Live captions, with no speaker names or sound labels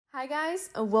Hi, guys,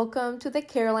 and welcome to the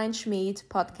Caroline Schmid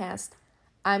podcast.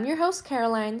 I'm your host,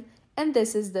 Caroline, and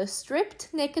this is the stripped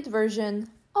naked version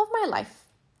of my life.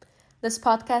 This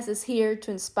podcast is here to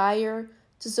inspire,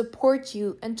 to support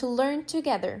you, and to learn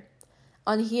together.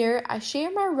 On here, I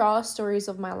share my raw stories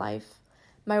of my life,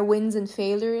 my wins and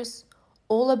failures,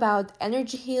 all about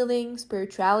energy healing,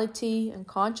 spirituality, and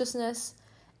consciousness,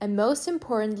 and most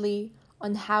importantly,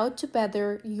 on how to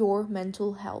better your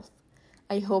mental health.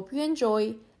 I hope you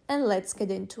enjoy, and let's get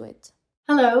into it.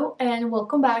 Hello, and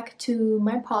welcome back to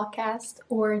my podcast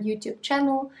or YouTube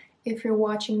channel if you're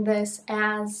watching this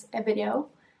as a video.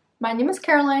 My name is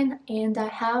Caroline, and I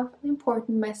have an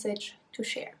important message to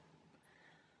share.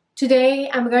 Today,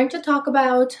 I'm going to talk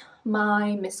about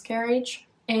my miscarriage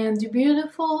and the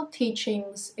beautiful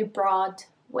teachings it brought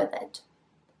with it.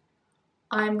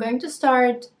 I'm going to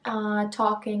start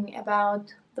talking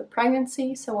about the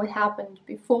pregnancy, so what happened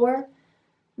before,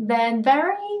 then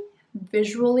very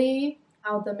visually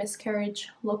how the miscarriage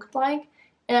looked like.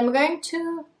 And I'm going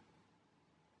to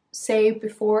say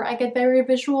before I get very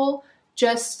visual,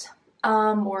 just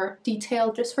more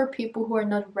detailed, just for people who are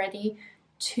not ready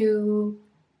to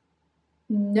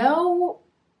know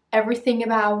everything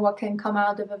about what can come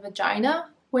out of a vagina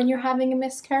when you're having a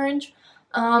miscarriage.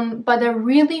 But I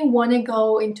really want to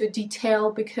go into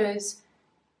detail because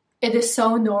it is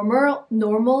so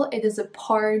normal. It is a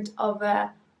part of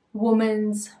a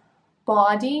woman's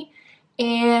body.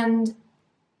 And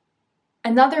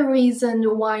another reason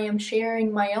why I'm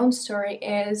sharing my own story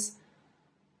is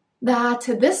that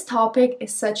this topic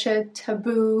is such a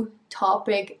taboo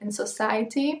topic in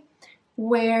society,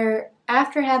 where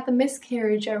after I had the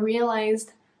miscarriage, I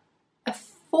realized a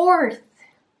fourth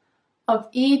of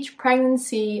each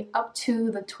pregnancy up to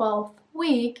the 12th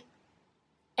week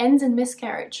ends in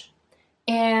miscarriage.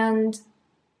 And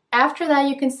after that,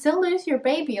 you can still lose your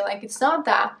baby. Like, it's not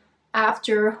that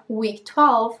after week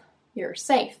 12, you're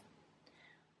safe.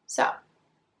 So,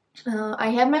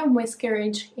 I had my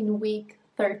miscarriage in week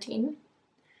 13,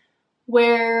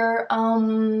 where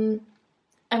I'm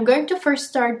going to first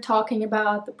start talking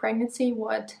about the pregnancy,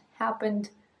 what happened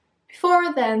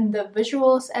before, then the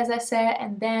visuals, as I said,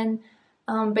 and then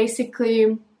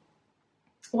basically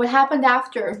what happened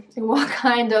after, and what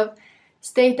kind of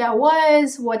state I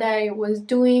was, what I was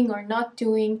doing or not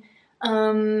doing,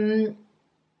 and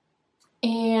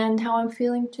how I'm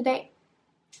feeling today.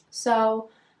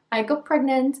 So I got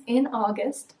pregnant in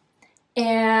August,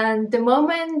 and the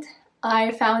moment I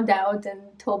found out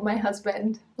and told my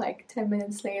husband, like 10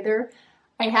 minutes later,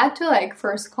 I had to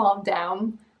first calm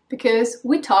down, because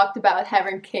we talked about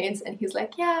having kids, and he's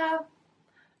like, yeah,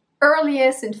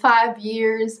 earliest in 5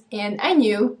 years, and I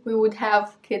knew we would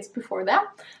have kids before that.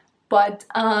 But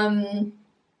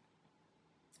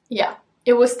yeah,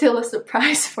 it was still a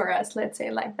surprise for us, let's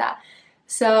say like that.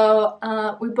 So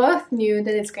we both knew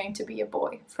that it's going to be a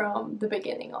boy from the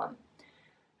beginning on.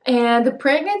 And the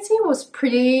pregnancy was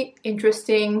pretty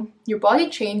interesting. Your body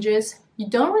changes. You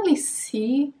don't really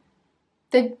see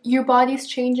that your body's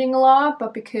changing a lot,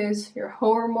 but because your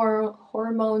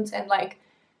hormones and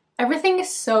everything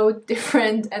is so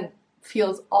different and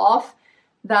feels off,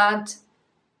 that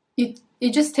you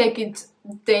just take it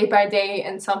day by day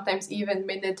and sometimes even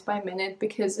minute by minute,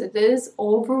 because it is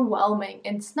overwhelming.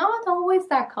 It's not always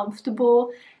that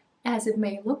comfortable as it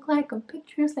may look like on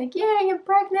pictures, like, yeah, you're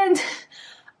pregnant.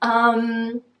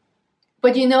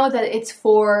 But you know that it's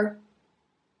for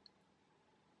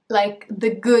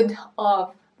the good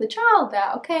of the child,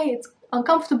 that okay, it's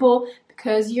uncomfortable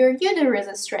because your uterus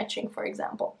is stretching, for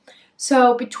example.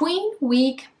 So between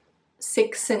week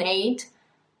 6 and 8,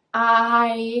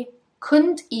 I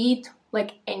couldn't eat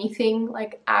anything.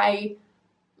 I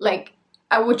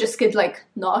would just get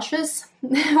nauseous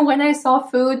when I saw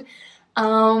food.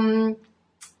 I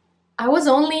was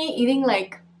only eating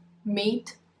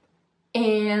meat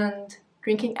and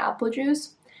drinking apple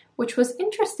juice, which was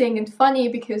interesting and funny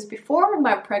because before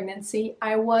my pregnancy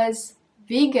I was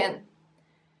vegan.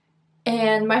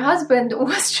 And my husband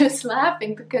was just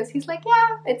laughing because he's like,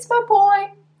 yeah, it's my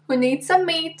boy who needs some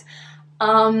meat.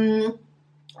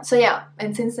 So yeah,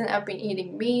 and since then I've been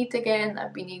eating meat again,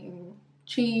 I've been eating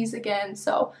cheese again,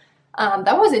 so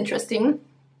that was interesting,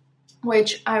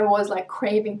 which I was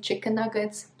craving chicken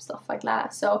nuggets, stuff like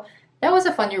that, so that was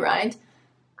a funny ride.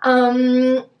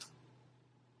 While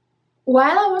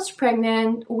I was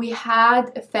pregnant, we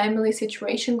had a family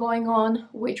situation going on,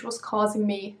 which was causing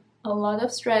me a lot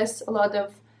of stress, a lot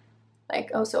of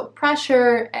also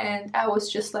pressure, and I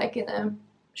was just in a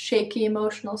shaky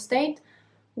emotional state,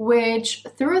 which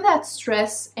through that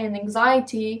stress and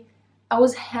anxiety, I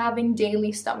was having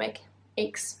daily stomach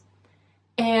aches.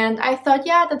 And I thought,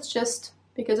 yeah, that's just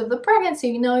because of the pregnancy.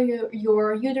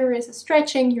 Your uterus is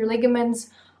stretching, your ligaments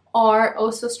are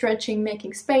also stretching,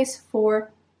 making space for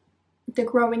the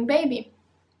growing baby.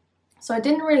 So I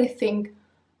didn't really think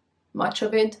much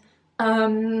of it.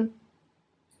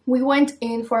 We went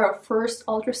in for our first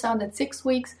ultrasound at 6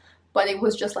 weeks, but it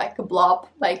was just like a blob.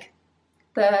 Like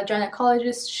the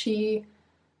gynecologist, she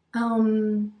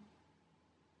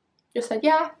just said,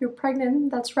 yeah, you're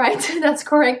pregnant, that's right, that's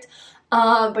correct.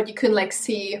 But you couldn't like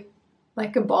see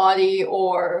like a body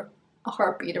or a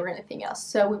heartbeat or anything else.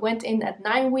 So we went in at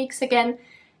 9 weeks again,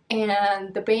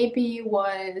 and the baby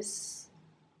was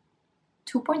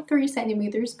 2.3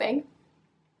 centimeters big.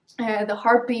 The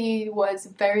heartbeat was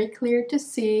very clear to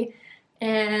see,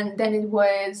 and then it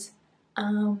was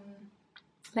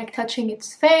like touching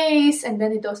its face, and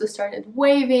then it also started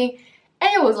waving, and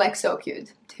it was like so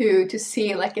cute to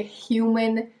see like a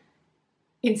human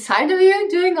inside of you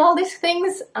doing all these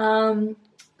things.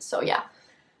 So yeah.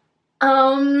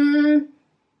 And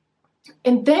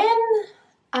then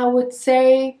I would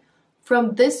say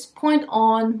from this point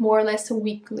on, more or less a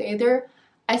week later,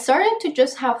 I started to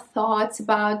just have thoughts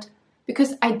about,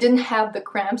 because I didn't have the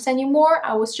cramps anymore,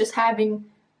 I was just having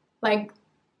like,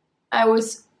 I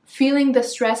was feeling the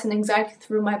stress and anxiety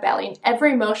through my belly, and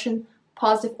every emotion,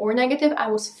 positive or negative,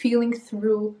 I was feeling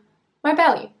through my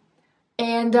belly.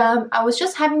 And I was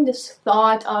just having this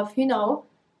thought of,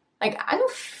 like, I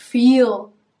don't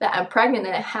feel that I'm pregnant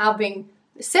and having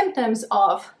the symptoms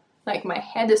of like my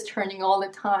head is turning all the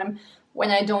time.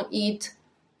 When I don't eat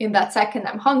in that second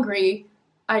I'm hungry,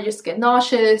 I just get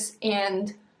nauseous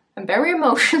and I'm very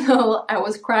emotional. I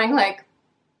was crying like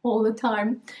all the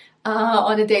time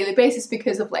on a daily basis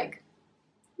because of like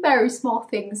very small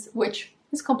things, which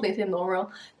is completely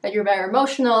normal, that you're very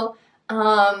emotional.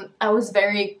 I was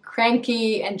very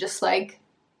cranky and just like,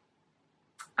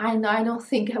 I don't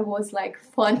think I was like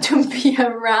fun to be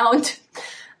around,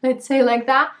 let's say like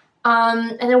that.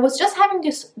 And I was just having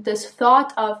this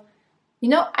thought of,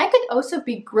 I could also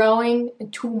be growing a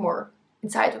tumor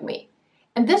inside of me.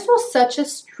 And this was such a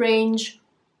strange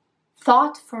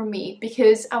thought for me,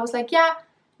 because I was like, yeah,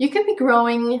 you could be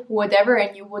growing whatever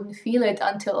and you wouldn't feel it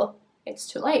until it's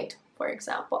too late, for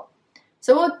example.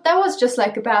 So that was just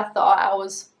like a bad thought I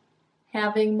was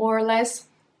having, more or less.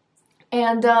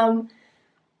 And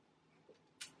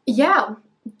yeah,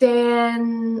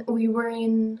 then we were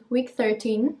in week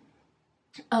 13.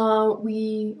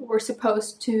 We were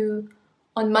supposed to,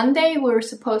 on Monday, we were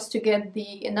supposed to get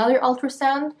another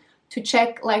ultrasound to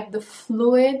check like the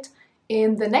fluid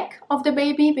in the neck of the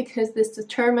baby, because this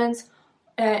determines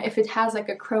if it has like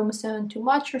a chromosome too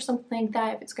much or something like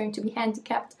that, if it's going to be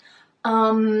handicapped.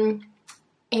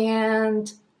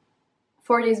 And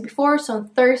 4 days before, so on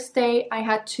Thursday, I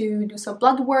had to do some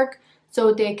blood work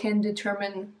so they can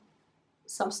determine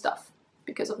some stuff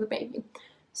because of the baby.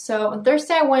 So on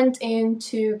Thursday, I went in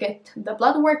to get the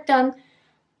blood work done.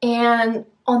 And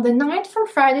on the night from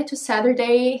Friday to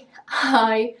Saturday,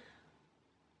 I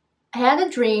had a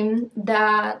dream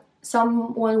that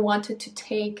someone wanted to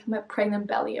take my pregnant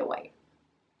belly away.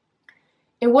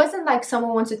 It wasn't like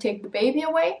someone wants to take the baby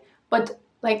away, but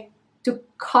like to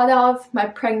cut off my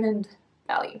pregnant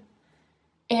belly.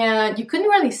 And you couldn't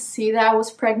really see that I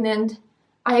was pregnant.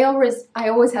 I always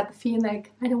had the feeling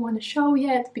like I don't want to show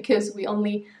yet, because we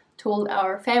only told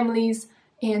our families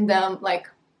and like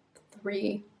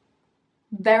 3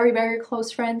 very, very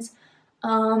close friends.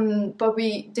 But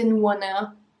we didn't want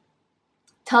to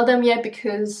tell them yet,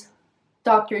 because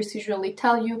doctors usually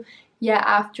tell you, yeah,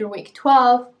 after week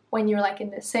 12, when you're like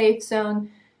in the safe zone,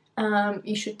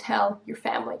 you should tell your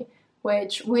family,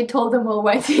 which we told them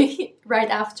already right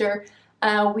after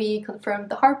we confirmed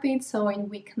the heartbeat, so in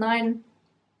week 9,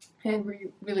 and we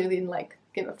really didn't like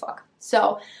give a fuck.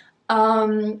 So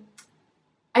I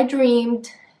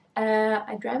dreamed,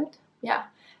 yeah,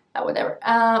 whatever.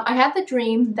 I had the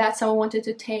dream that someone wanted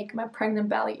to take my pregnant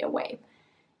belly away.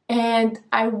 And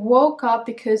I woke up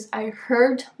because I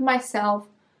heard myself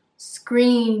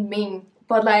screaming,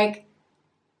 but like,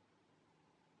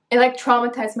 it like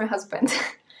traumatized my husband.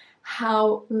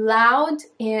 How loud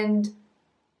and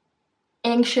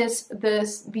anxious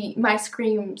my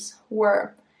screams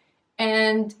were.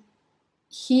 And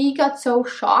he got so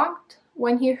shocked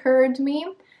when he heard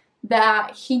me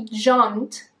that he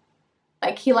jumped.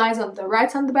 Like, he lies on the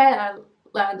right side of the bed, and I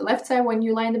lie on the left side when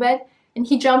you lie in the bed. And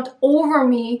he jumped over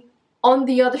me on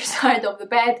the other side of the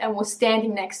bed and was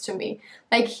standing next to me.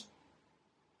 Like,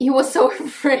 he was so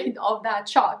afraid of that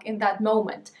shock in that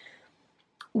moment.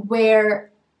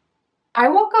 Where I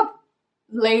woke up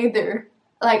later.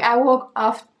 Like, I woke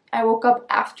up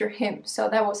after him. So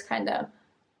that was kind of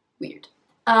weird.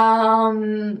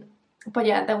 But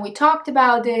yeah, then we talked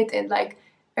about it, and like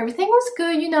everything was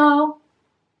good,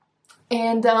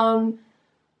 and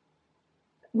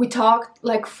we talked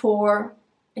like for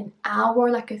an hour,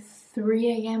 like at 3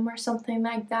 a.m. or something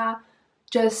like that.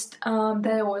 Just that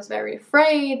I was very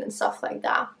afraid and stuff like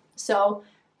that. So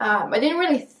I didn't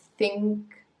really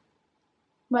think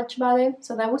much about it.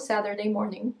 So that was Saturday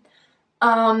morning.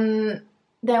 Then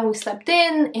we slept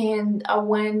in, and I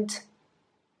went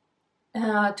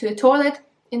to the toilet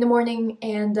in the morning,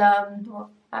 and or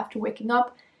after waking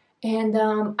up, and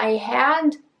I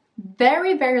had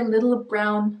very, very little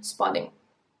brown spotting.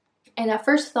 And I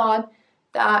first thought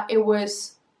that it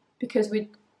was because we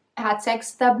had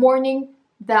sex that morning,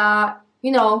 that,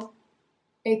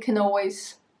 it can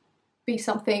always be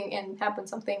something and happen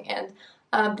something, and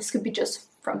this could be just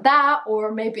from that,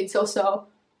 or maybe it's also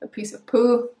a piece of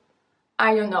poo.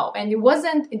 I don't know. And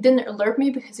it didn't alert me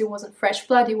because it wasn't fresh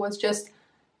blood. It was just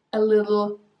a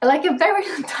little, like a very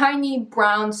tiny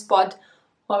brown spot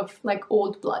of like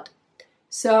old blood.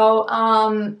 So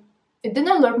it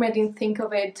didn't alert me. I didn't think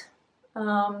of it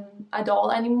at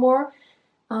all anymore.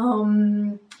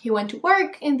 He went to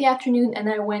work in the afternoon, and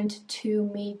I went to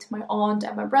meet my aunt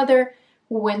and my brother.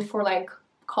 We went for like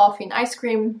coffee and ice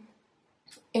cream.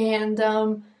 And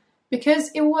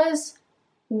because it was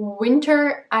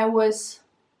winter, I was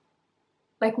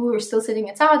like, we were still sitting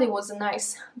outside. It was a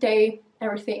nice day,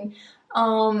 everything.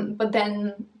 But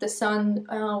then the sun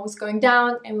was going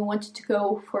down, and we wanted to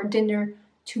go for dinner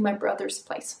to my brother's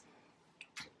place.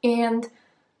 And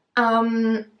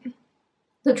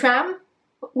the tram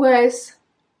was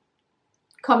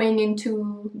coming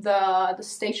into the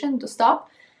station, the stop,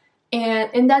 and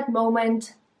in that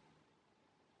moment,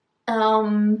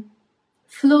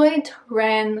 fluid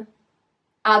ran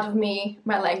out of me,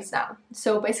 my legs down.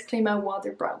 So basically my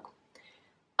water broke.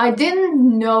 I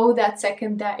didn't know that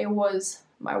second that it was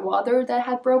my water that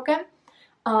had broken.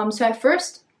 So I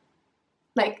first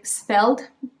like smelled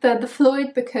the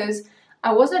fluid, because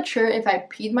I wasn't sure if I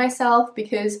peed myself,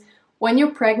 because when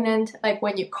you're pregnant, like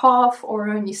when you cough or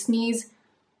when you sneeze,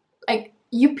 like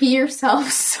you pee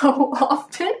yourself so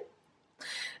often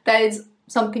that is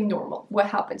something normal, what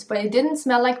happens. But it didn't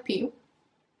smell like pee.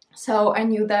 So I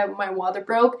knew that my water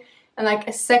broke, and like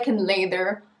a second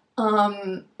later,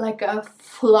 like a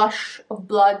flush of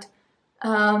blood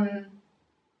ran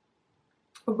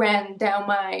down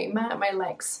my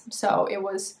legs. So it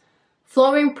was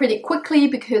flowing pretty quickly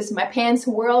because my pants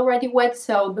were already wet,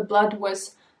 so the blood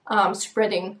was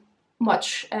spreading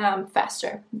much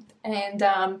faster. And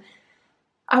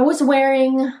I was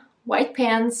wearing white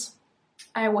pants.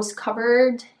 I was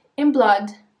covered in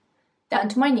blood down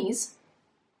to my knees.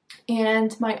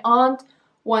 And my aunt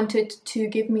wanted to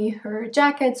give me her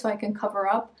jacket so I can cover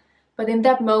up. But in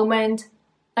that moment,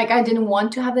 like, I didn't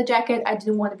want to have the jacket. I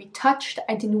didn't want to be touched.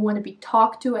 I didn't want to be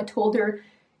talked to. I told her,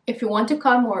 if you want to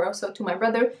come, or also to my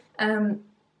brother,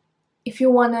 if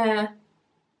you want to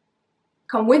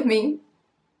come with me,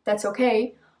 that's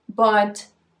okay. But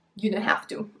you don't have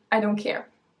to. I don't care.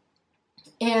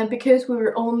 And because we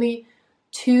were only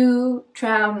 2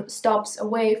 tram stops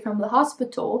away from the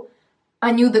hospital,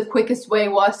 I knew the quickest way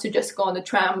was to just go on the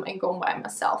tram and go by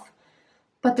myself.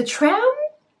 But the tram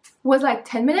was like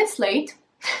 10 minutes late.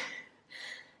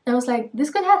 And I was like,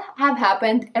 this could have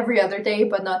happened every other day,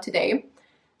 but not today.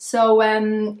 So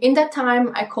in that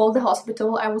time, I called the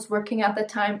hospital. I was working at that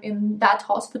time in that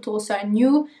hospital, so I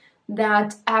knew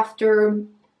that after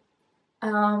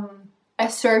a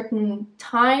certain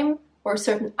time or a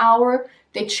certain hour,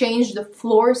 they changed the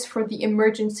floors for the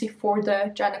emergency for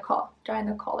the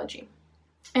gynecology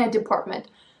department.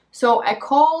 So I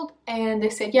called, and they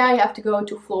said, yeah, you have to go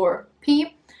to floor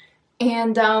P.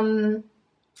 And then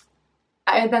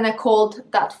I called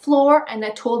that floor, and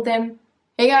I told them,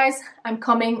 hey guys, I'm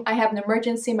coming. I have an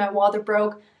emergency. My water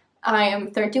broke. I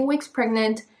am 13 weeks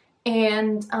pregnant,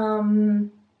 and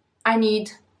I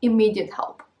need immediate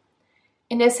help.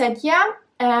 And they said, yeah,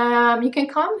 you can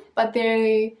come, but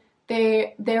there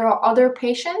are other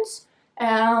patients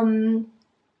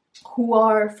who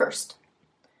are first.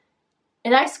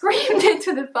 And I screamed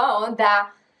into the phone that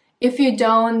if you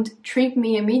don't treat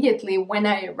me immediately when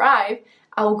I arrive,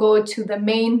 I'll go to the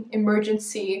main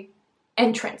emergency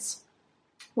entrance,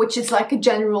 which is like a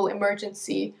general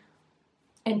emergency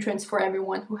entrance for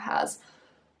everyone who has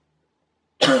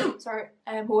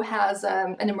who has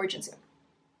an emergency.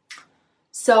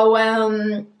 So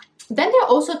then they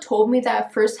also told me that I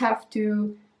first have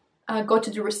to go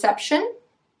to the reception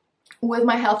with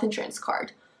my health insurance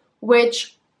card,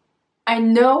 which I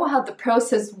know how the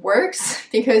process works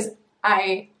because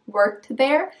I worked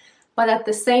there, but at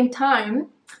the same time,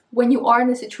 when you are in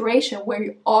a situation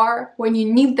when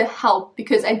you need the help,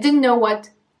 because I didn't know what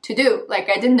to do. Like,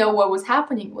 I didn't know what was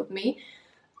happening with me.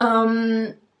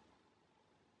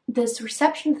 This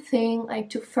reception thing, like,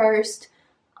 to first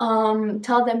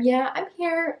tell them, yeah, I'm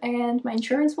here and my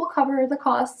insurance will cover the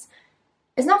costs,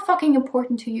 is not fucking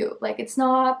important to you. Like, it's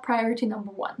not priority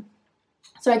number one.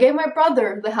 So I gave my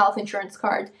brother the health insurance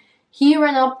card. He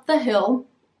ran up the hill.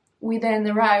 We then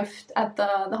arrived at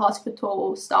the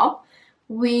hospital stop.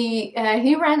 He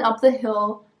ran up the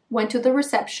hill, went to the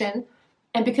reception,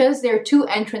 and because there are two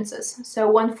entrances, so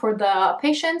one for the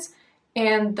patients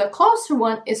and the closer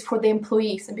one is for the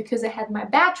employees, and because I had my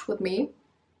badge with me,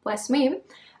 bless me,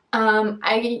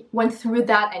 I went through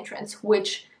that entrance,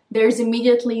 which there's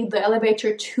immediately the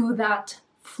elevator to that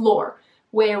floor,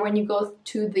 where when you go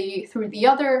through the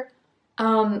other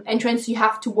entrance, you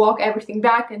have to walk everything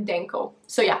back and then go.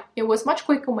 So yeah, it was much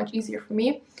quicker, much easier for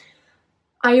me.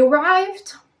 I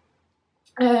arrived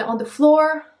on the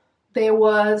floor. There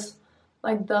was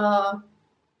like the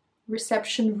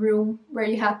reception room where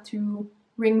you had to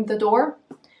ring the door.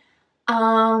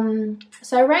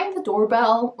 So I rang the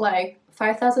doorbell like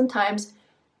 5,000 times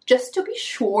just to be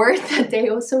sure that they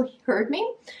also heard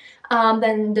me.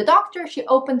 Then the doctor, she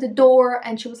opened the door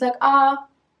and she was like,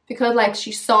 because like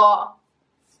she saw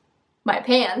my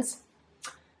pants,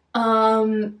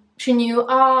 she knew,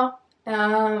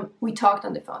 we talked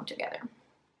on the phone together.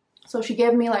 So she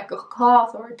gave me like a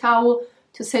cloth or a towel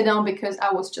to sit down because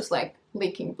I was just like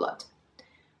leaking blood.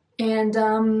 And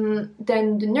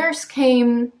then the nurse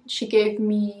came, she gave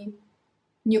me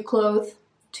new clothes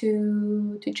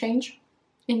to change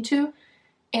into.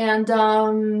 And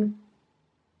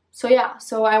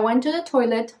so I went to the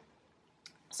toilet,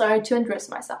 started to undress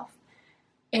myself.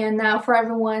 And now for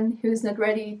everyone who's not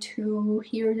ready to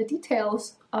hear the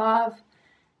details of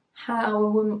how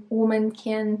a woman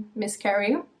can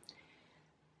miscarry,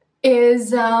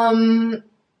 is now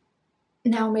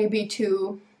maybe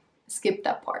to skip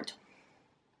that part.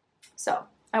 So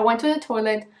I went to the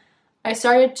toilet, I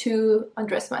started to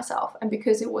undress myself, and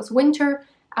because it was winter,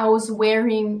 I was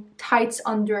wearing tights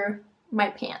under my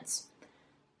pants.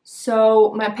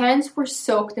 So my pants were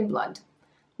soaked in blood.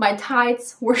 My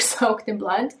tights were soaked in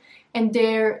blood, and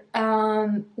there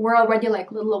were already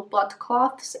like little blood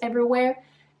cloths everywhere.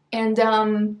 And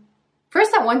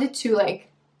first I wanted to like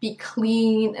be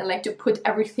clean and like to put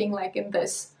everything like in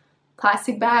this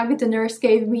plastic bag the nurse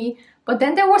gave me. But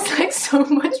then there was like so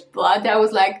much blood that I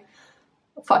was like,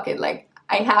 fuck it, like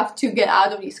I have to get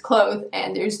out of these clothes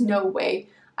and there's no way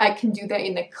I can do that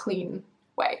in a clean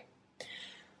way.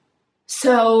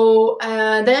 So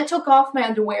then I took off my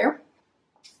underwear,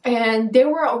 and there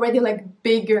were already like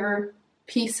bigger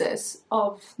pieces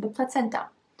of the placenta.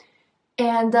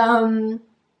 And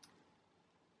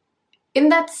in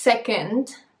that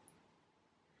second,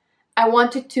 I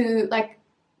wanted to like,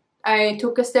 I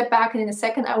took a step back, and in a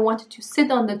second I wanted to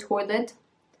sit on the toilet.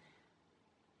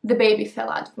 The baby fell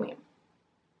out of me.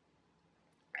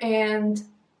 And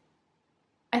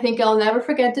I think I'll never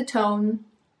forget the tone.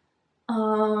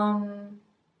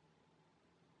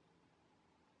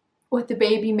 What the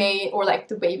baby made, or like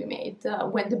the baby made,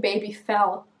 when the baby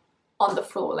fell on the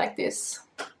floor like this.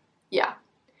 Yeah.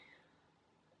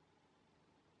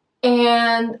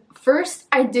 And first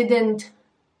I didn't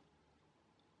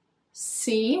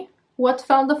see what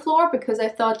fell on the floor, because I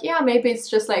thought, yeah, maybe it's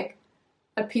just like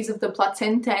a piece of the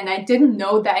placenta, and I didn't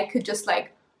know that I could just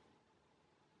like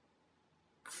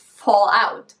fall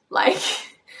out. Like,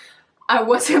 I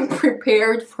wasn't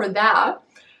prepared for that.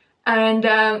 And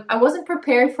I wasn't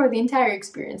prepared for the entire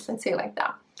experience, let's say like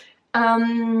that.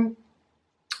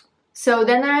 So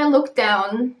then I looked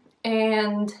down,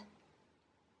 and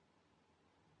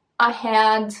I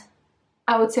had,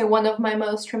 I would say, one of my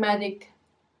most traumatic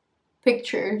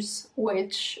pictures,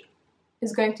 which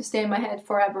is going to stay in my head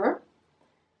forever.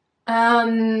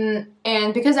 And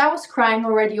because I was crying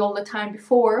already all the time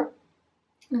before,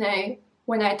 and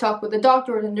when I talked with the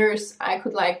doctor or the nurse, I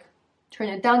could like turn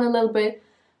it down a little bit.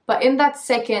 But in that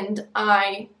second,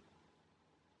 I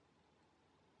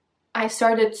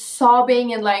started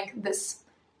sobbing and like this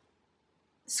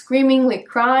screaming, like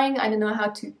crying. I don't know how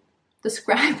to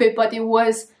describe it, but it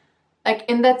was like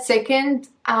in that second,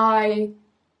 I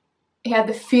had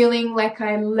the feeling like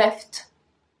I left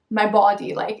my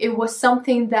body. Like it was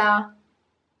something that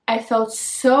I felt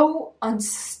so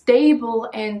unstable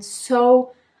and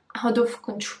so out of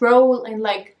control, and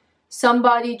like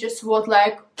somebody just was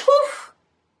like poof,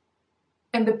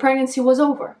 and the pregnancy was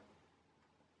over.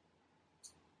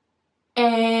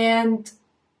 And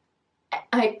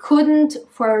I couldn't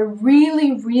for a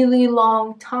really, really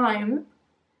long time,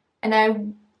 and I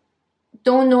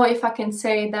don't know if I can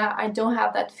say that I don't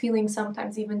have that feeling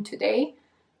sometimes, even today,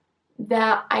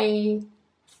 that I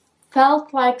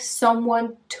felt like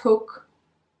someone took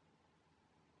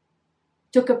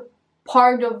a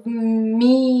part of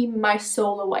me, my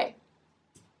soul, away.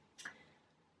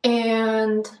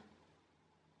 And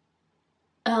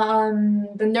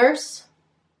the nurse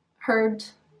heard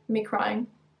me crying,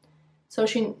 so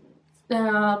she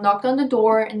knocked on the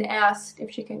door and asked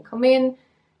if she can come in.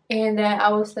 And then I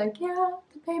was like, yeah,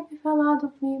 the baby fell out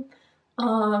of me.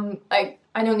 I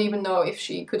don't even know if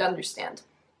she could understand.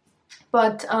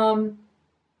 But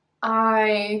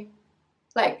I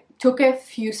took a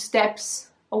few steps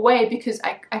away because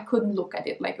I couldn't look at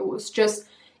it. Like, it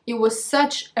was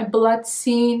such a blood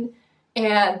scene,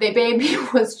 and the baby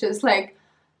was just like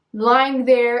lying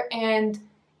there, and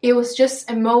it was just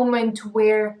a moment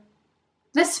where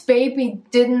this baby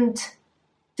didn't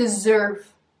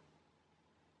deserve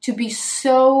to be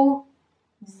so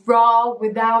raw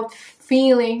without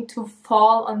feeling, to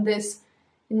fall on this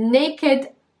naked,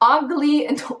 ugly,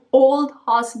 and old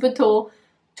hospital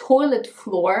toilet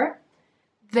floor,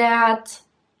 that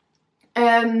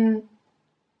I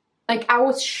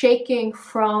was shaking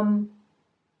from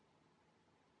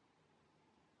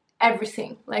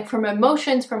everything, like from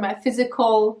emotions, from my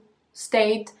physical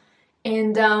state.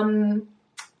 And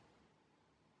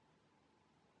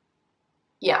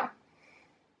yeah.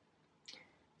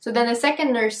 So then a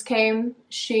second nurse came.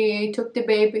 She took the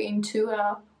baby into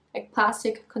a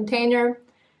plastic container.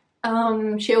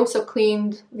 She also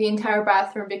cleaned the entire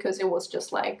bathroom because it was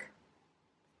just like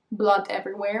blood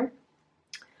everywhere.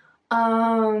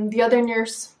 The other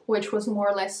nurse, which was more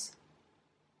or less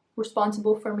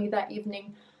responsible for me that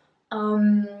evening,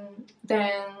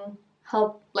 then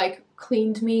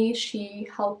cleaned me. She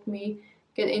helped me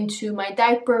get into my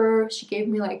diaper. She gave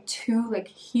me two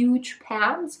huge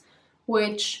pads,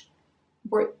 which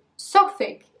were so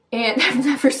thick, and I've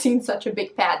never seen such a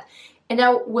big pad. And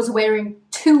I was wearing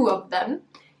 2 of them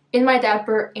in my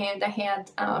diaper, and I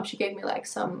had she gave me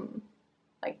some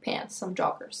pants, some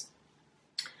joggers,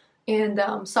 and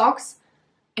socks.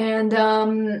 And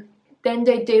then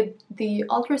they did the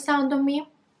ultrasound on me,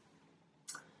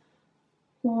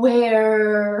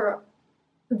 where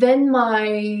then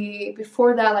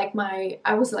before that,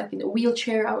 I was in a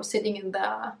wheelchair. I was sitting in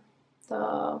the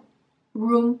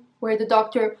room where the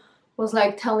doctor was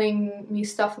telling me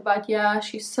stuff about, yeah,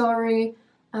 she's sorry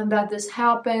that this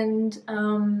happened.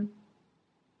 And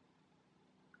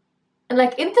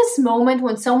in this moment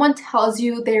when someone tells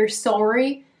you they're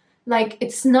sorry,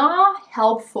 it's not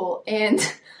helpful. And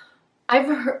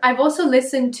I've also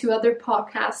listened to other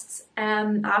podcasts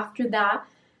after that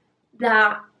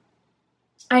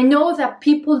I know that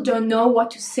people don't know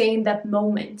what to say in that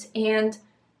moment. And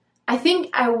I think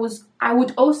I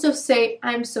would also say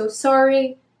I'm so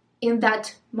sorry in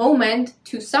that moment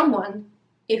to someone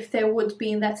if they would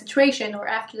be in that situation or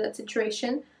after that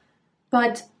situation.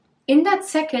 But in that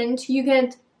second, you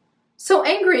get so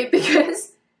angry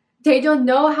because they don't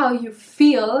know how you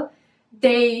feel.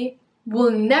 They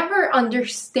will never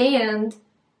understand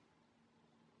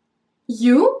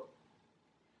you,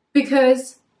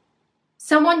 because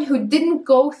someone who didn't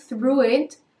go through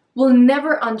it will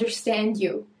never understand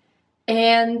you.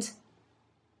 And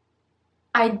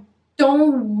I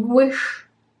don't wish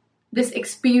this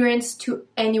experience to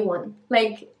anyone.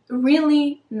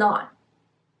 Really not.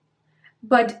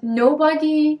 But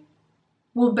nobody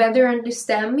will better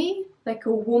understand me like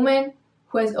a woman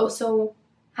who has also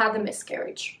had a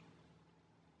miscarriage.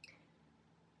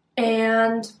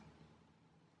 And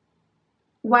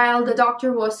while the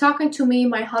doctor was talking to me,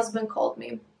 my husband called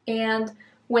me. And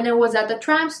when I was at the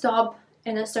tram stop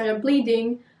and I started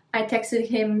bleeding, I texted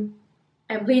him,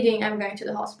 I'm bleeding, I'm going to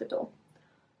the hospital.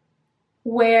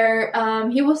 Where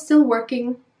he was still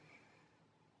working,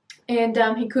 and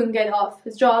he couldn't get off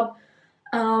his job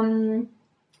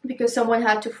because someone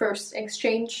had to first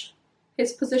exchange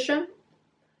his position.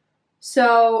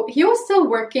 So he was still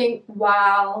working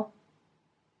while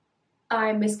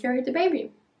I miscarried the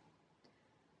baby.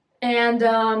 And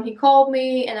he called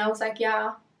me, and I was like,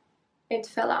 yeah, it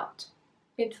fell out.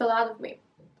 It fell out of me.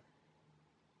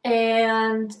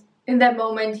 And in that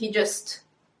moment, he just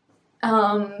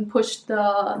pushed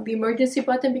the emergency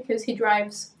button because he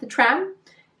drives the tram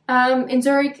in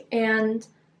Zurich. And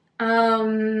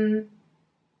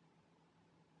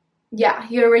yeah,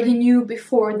 he already knew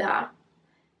before that.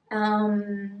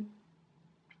 When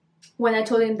I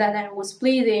told him that I was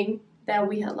bleeding, that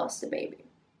we had lost the baby.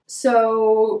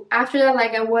 So after that,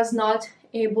 I was not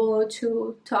able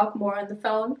to talk more on the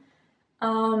phone.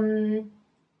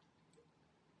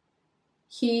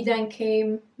 He then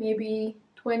came maybe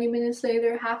 20 minutes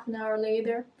later, half an hour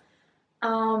later,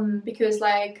 because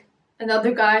like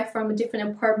another guy from a different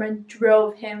apartment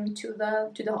drove him to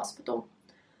the hospital.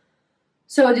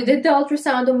 So they did the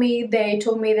ultrasound on me. They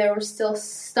told me there was still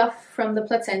stuff from the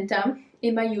placenta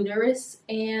in my uterus,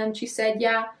 and she said,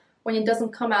 yeah, when it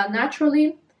doesn't come out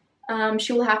naturally,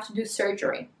 she will have to do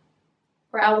surgery,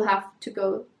 or I will have to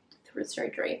go through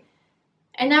surgery.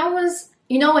 And I was,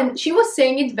 and she was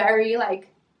saying it very like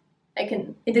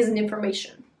it isn't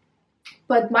information,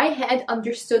 but my head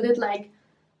understood it like,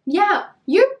 yeah,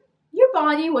 your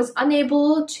body was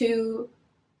unable to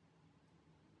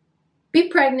be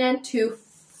pregnant to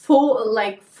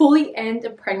fully end a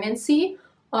pregnancy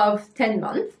of 10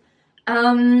 months.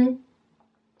 And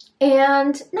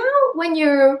now when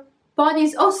your body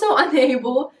is also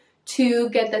unable to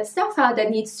get that stuff out that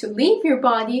needs to leave your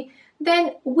body,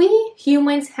 then we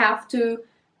humans have to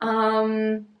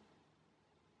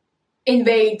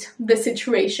invade the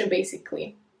situation,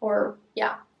 basically, or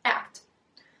act.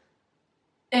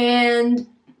 And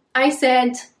I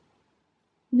said,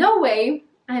 no way,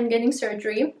 I'm getting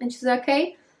surgery. And she said,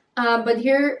 okay, but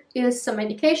here is some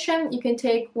medication you can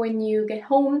take when you get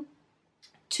home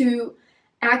to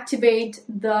activate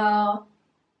the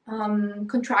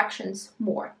contractions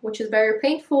more, which is very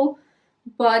painful,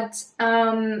 but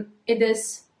it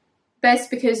is best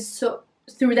because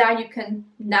through that you can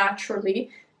naturally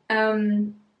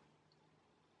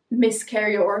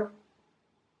miscarry or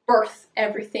birth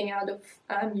everything out of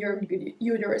your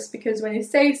uterus, because when it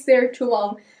stays there too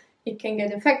long, it can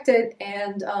get infected,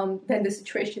 and then the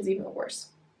situation is even worse.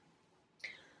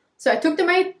 So I took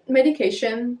the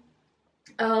medication.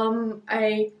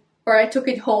 I took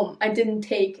it home. I didn't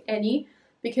take any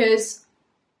because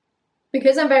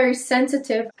I'm very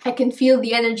sensitive. I can feel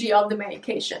the energy of the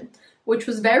medication, which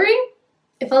was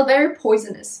it felt very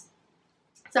poisonous.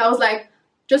 So I was like,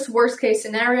 just worst case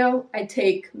scenario, I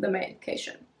take the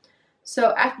medication.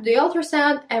 So after the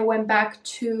ultrasound, I went back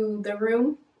to the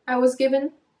room I was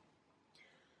given.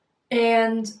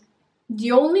 And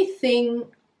the only thing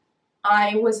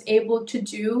I was able to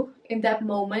do in that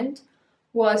moment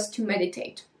was to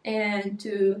meditate and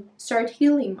to start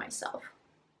healing myself.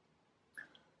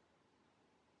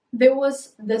 This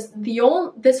was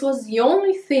the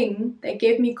only thing that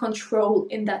gave me control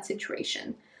in that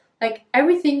situation. Like,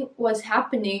 everything was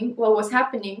happening, what was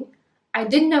happening, I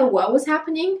didn't know what was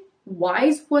happening, why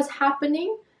it was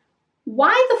happening,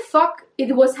 why the fuck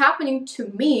it was happening to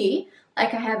me.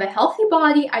 Like, I have a healthy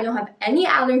body, I don't have any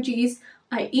allergies,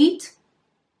 I eat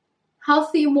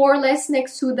healthy more or less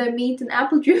next to the meat and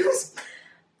apple juice.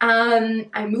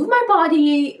 I move my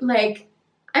body, like,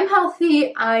 I'm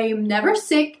healthy, I'm never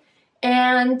sick,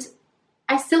 and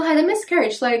I still had a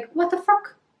miscarriage. Like, what the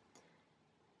fuck?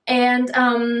 And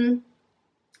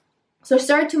so I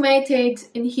started to meditate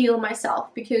and heal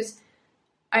myself, because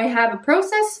I have a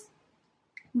process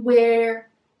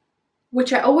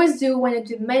which I always do when I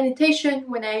do meditation,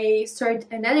 when I start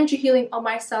an energy healing on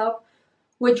myself,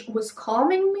 which was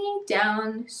calming me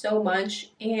down so much.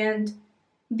 And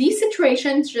these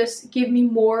situations just give me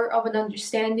more of an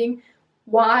understanding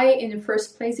why in the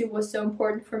first place it was so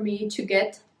important for me to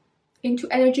get into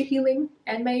energy healing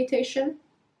and meditation.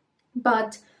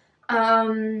 But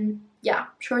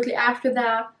shortly after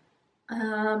that,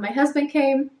 my husband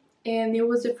came, and it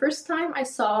was the first time I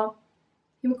saw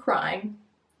him crying,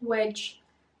 which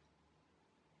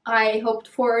I hoped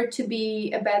for to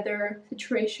be a better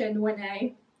situation when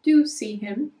I do see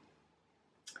him.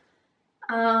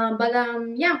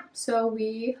 So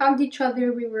we hugged each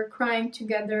other, we were crying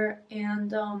together,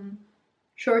 and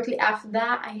shortly after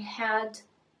that I had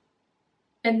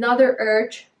another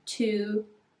urge to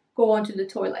go onto the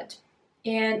toilet.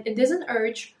 And it is an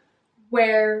urge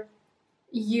where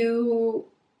you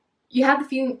have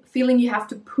the feeling you have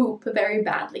to poop very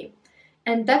badly.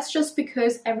 And that's just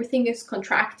because everything is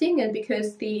contracting, and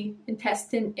because the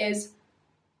intestine is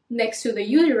next to the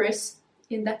uterus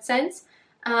in that sense.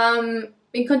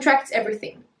 It contracts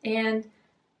everything. And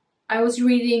I was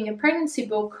reading a pregnancy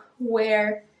book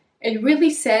where it really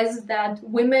says that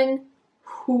women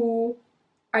who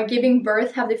are giving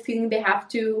birth have the feeling they have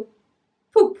to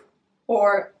poop,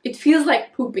 or it feels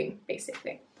like pooping,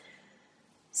 basically.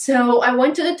 So I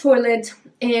went to the toilet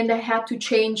and I had to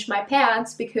change my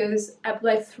pads because I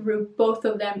bled through both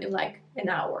of them in like an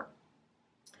hour.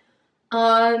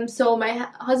 So my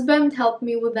husband helped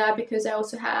me with that because I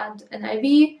also had an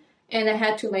IV, and I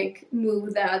had to like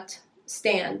move that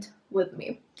stand with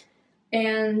me.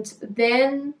 And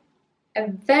then a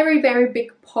very, very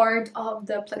big part of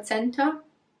the placenta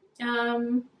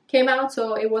came out,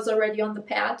 so it was already on the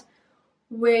pad,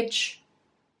 which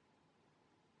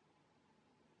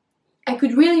I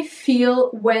could really feel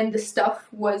when the stuff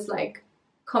was like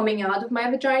coming out of my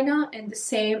vagina, and the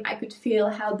same, I could feel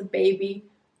how the baby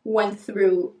went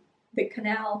through the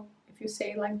canal, if you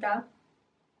say it like that.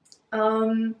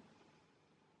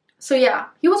 So yeah,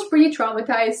 he was pretty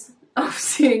traumatized of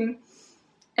seeing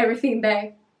everything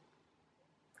that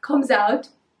comes out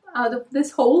of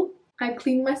this hole. I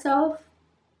cleaned myself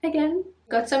again,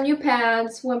 got some new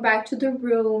pads, went back to the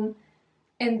room,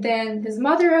 and then his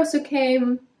mother also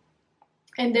came,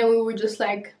 and then we were just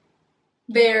like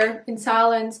there in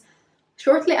silence.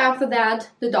 Shortly after that,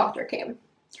 the doctor came.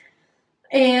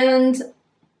 And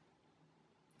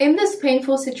in this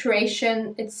painful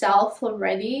situation itself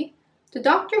already, the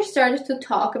doctor started to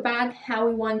talk about how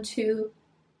we want to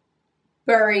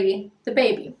bury the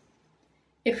baby.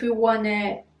 If we want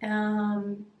to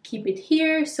keep it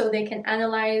here so they can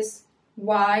analyze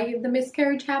why the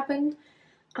miscarriage happened.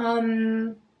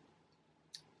 They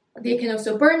can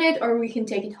also burn it, or we can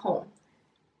take it home.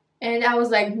 And I was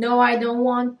like, no, I don't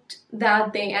want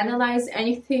that they analyze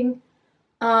anything.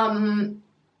 And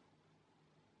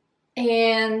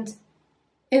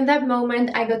in that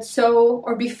moment, I got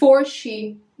or before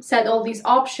she said all these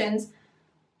options,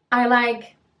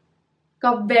 I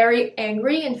got very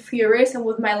angry and furious, and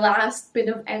with my last bit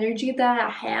of energy that I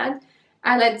had,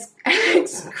 I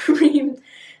screamed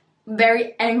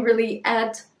very angrily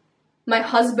at my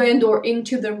husband or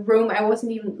into the room. I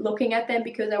wasn't even looking at them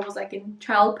because I was like in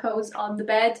child pose on the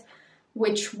bed,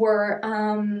 which were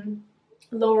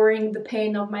lowering the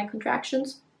pain of my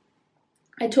contractions.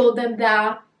 I told them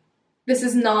that this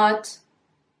is not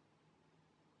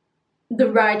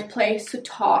the right place to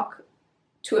talk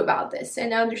to about this.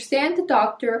 And I understand the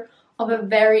doctor in a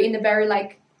very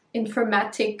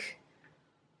informatic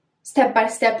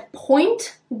step-by-step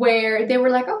point where they were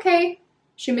like, okay,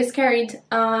 she miscarried,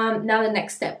 now the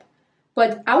next step.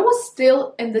 But I was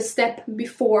still in the step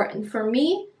before, and for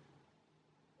me,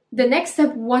 the next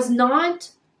step was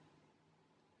not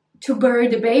to bury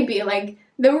the baby. Like,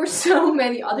 there were so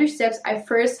many other steps I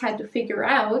first had to figure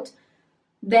out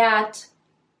that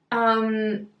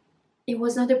it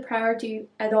was not a priority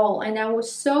at all. And I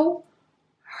was so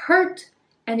hurt,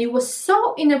 and it was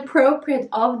so inappropriate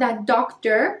of that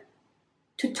doctor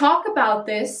to talk about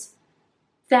this,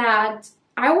 that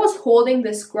I was holding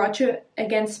this grudge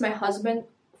against my husband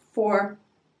for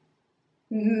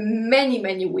many,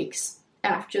 many weeks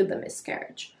after the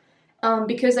miscarriage.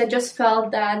 Because I just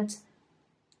felt that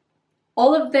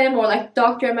all of them, or like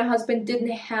doctor and my husband, didn't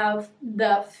have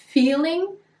the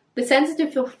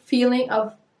sensitive feeling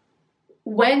of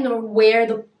when or where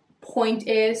the point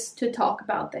is to talk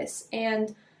about this.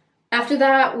 And after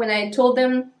that, when I told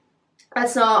them, I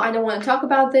don't want to talk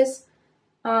about this,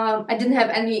 I didn't have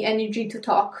any energy to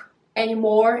talk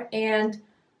anymore, and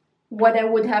what I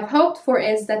would have hoped for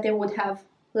is that they would have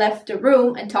left the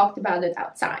room and talked about it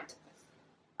outside.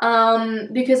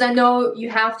 Because I know you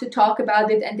have to talk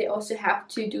about it, and they also have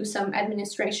to do some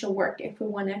administration work if we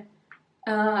want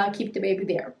to keep the baby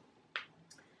there.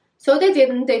 So they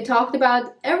didn't. They talked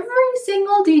about every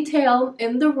single detail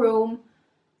in the room,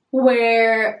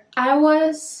 where I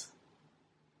was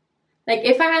like,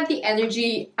 if I had the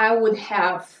energy, I would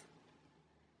have,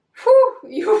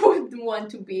 you wouldn't want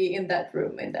to be in that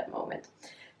room in that moment.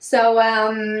 So,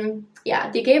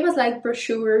 yeah, they gave us like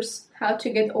brochures, how to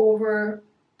get over,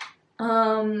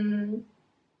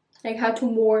 like how to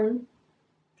mourn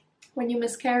when you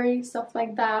miscarry, stuff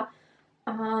like that.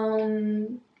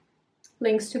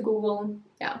 Links to Google,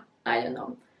 yeah, I don't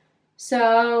know.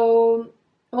 So,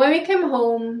 when we came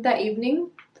home that evening,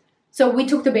 so we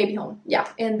took the baby home, yeah,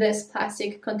 in this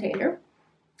plastic container.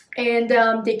 And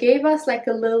they gave us like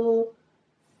a little,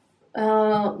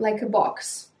 like a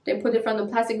box. They put it from the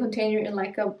plastic container in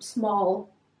like a small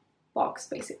box,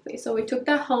 basically. So we took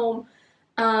that home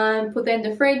and put that in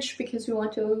the fridge because we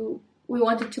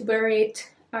wanted to bury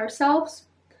it ourselves.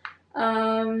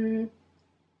 And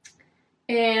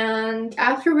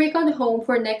after we got home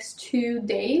for the next 2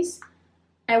 days,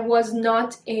 I was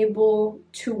not able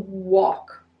to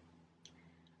walk.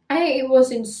 I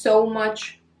was in so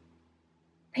much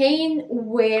pain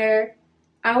where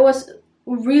I was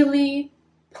really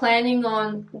planning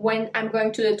on when I'm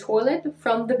going to the toilet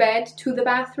from the bed to the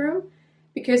bathroom,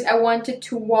 because I wanted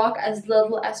to walk as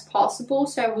little as possible.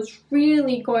 So I was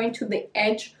really going to the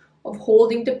edge of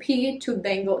holding the pee to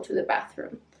then go to the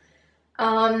bathroom.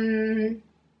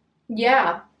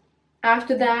 Yeah,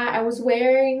 after that I was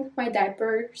wearing my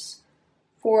diapers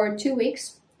for 2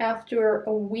 weeks. After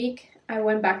a week, I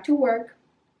went back to work.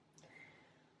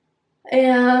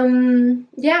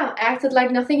 Yeah, acted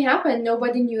like nothing happened.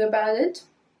 Nobody knew about it.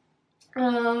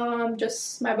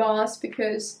 Just my boss,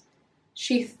 because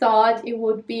she thought it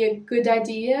would be a good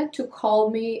idea to call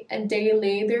me a day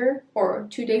later or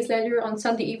 2 days later. On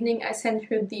Sunday evening, I sent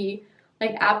her the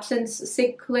absence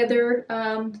sick letter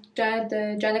that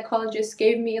the gynecologist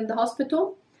gave me in the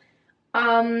hospital,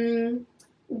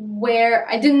 where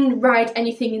I didn't write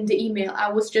anything in the email.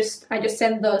 I just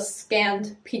sent the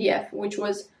scanned PDF, which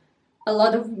was a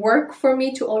lot of work for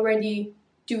me to already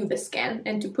do the scan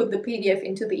and to put the PDF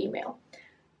into the email.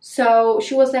 So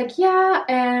she was like, yeah,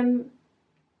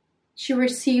 she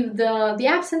received the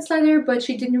absence letter, but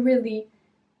she didn't really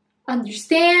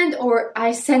understand, or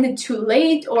I sent it too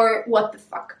late, or what the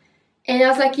fuck. And I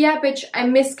was like, yeah, bitch, I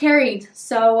miscarried.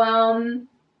 So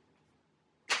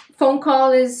phone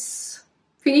call is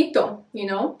finito, you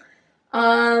know?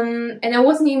 And I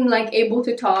wasn't even able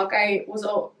to talk. I was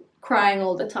crying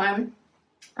all the time.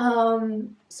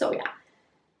 So yeah.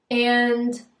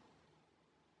 And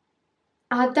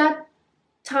at that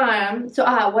time, so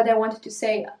what I wanted to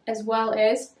say as well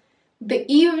is the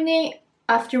evening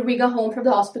after we got home from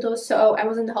the hospital, so I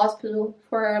was in the hospital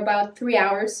for about 3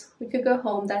 hours. We could go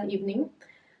home that evening.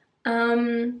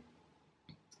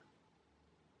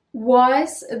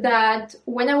 Was that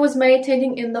when I was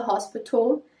meditating in the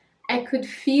hospital, I could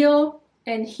feel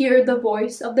and hear the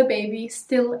voice of the baby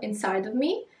still inside of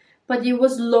me, but it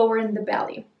was lower in the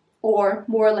belly, or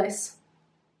more or less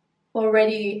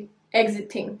already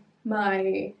exiting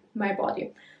my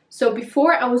body. So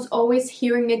before I was always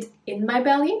hearing it in my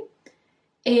belly,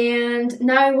 and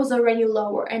now it was already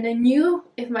lower. And I knew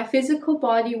if my physical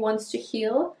body wants to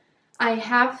heal, I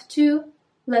have to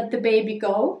let the baby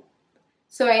go.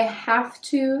 So I have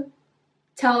to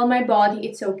tell my body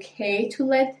it's okay to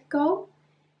let go,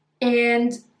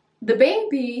 and the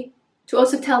baby, to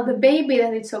also tell the baby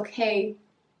that it's okay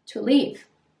to leave.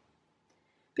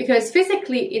 Because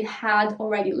physically it had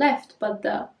already left, but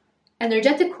the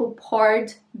energetical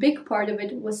part, big part of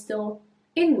it, was still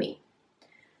in me.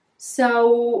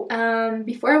 So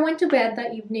before I went to bed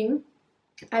that evening,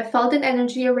 I felt an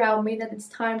energy around me that it's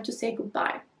time to say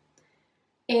goodbye.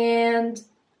 And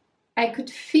I could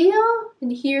feel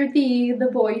and hear the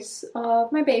voice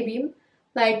of my baby,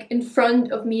 in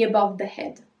front of me above the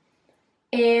head.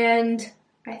 And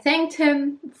I thanked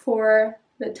him for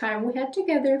the time we had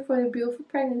together, for the beautiful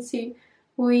pregnancy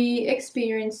we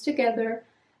experienced together.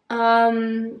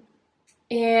 And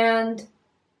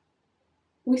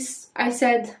I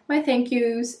said my thank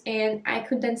yous, and I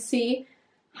could then see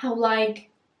how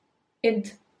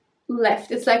it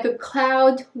left. It's like a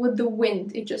cloud with the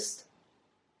wind. It just,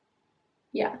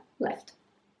 left.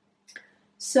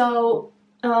 So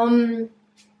that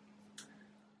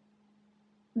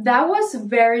was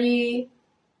very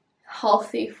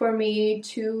healthy for me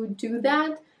to do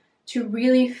that, to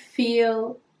really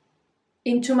feel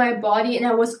into my body. And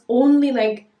I was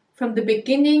only from the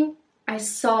beginning, I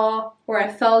saw or I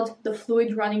felt the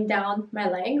fluid running down my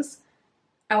legs.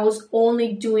 I was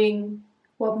only doing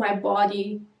what my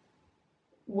body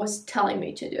was telling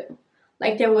me to do.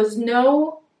 There was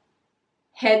no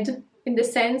head in the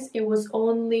sense, it was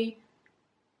only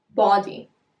body.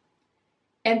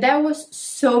 And that was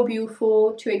so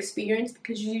beautiful to experience,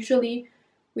 because usually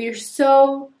we're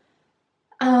so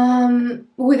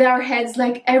with our heads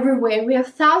everywhere. We have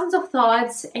thousands of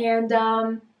thoughts, and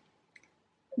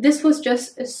this was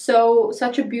just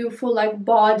such a beautiful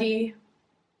body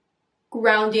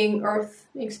grounding earth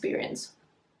experience.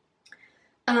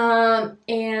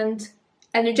 And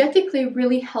energetically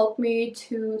really helped me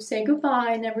to say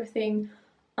goodbye and everything.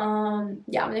 And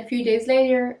a few days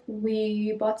later,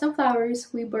 we bought some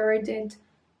flowers. We buried it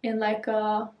in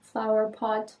a flower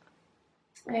pot.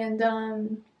 And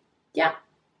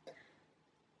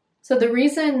so the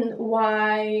reason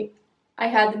why I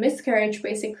had the miscarriage,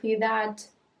 basically, that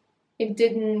it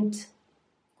didn't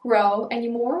grow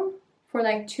anymore for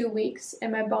 2 weeks,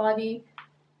 and my body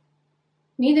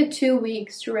needed 2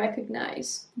 weeks to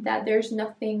recognize that there's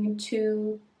nothing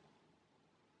to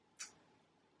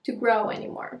grow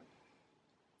anymore.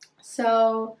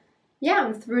 So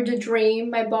through the dream,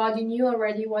 my body knew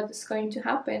already what was going to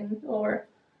happen, or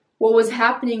what was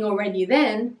happening already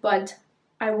then, but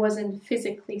I wasn't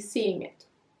physically seeing it.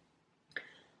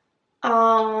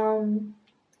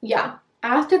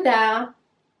 After that,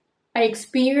 I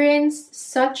experienced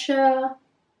such a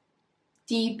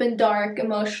deep and dark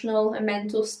emotional and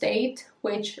mental state,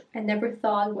 which I never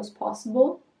thought was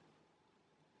possible,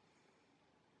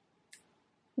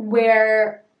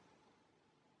 where,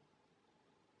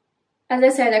 as I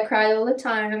said, I cried all the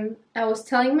time. I was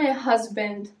telling my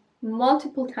husband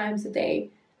multiple times a day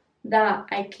that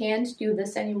I can't do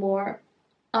this anymore.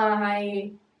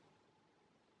 I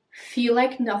feel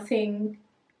like nothing.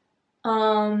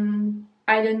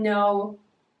 I don't know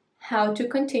how to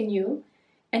continue.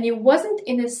 And it wasn't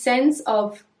in a sense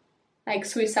of like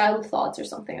suicidal thoughts or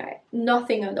something,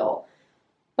 nothing at all.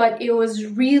 But it was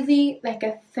really like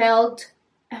I felt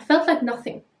like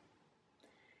nothing.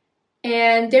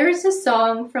 And there is a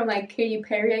song from like Katy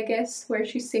Perry, I guess, where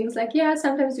she sings like, yeah,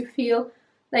 sometimes you feel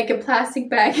like a plastic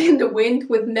bag in the wind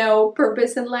with no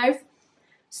purpose in life.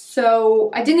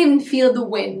 So I didn't even feel the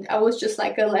wind. I was just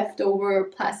like a leftover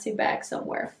plastic bag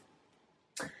somewhere.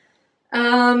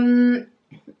 And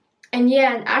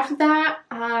yeah, and after that,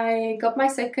 I got my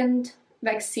second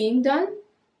vaccine done.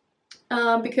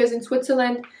 Because in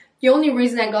Switzerland, the only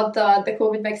reason I got the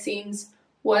COVID vaccines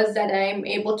was that I'm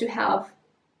able to have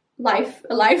a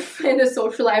life and a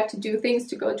social life, to do things,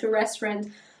 to go to a restaurant,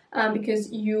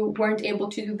 because you weren't able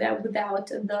to do that without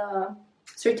the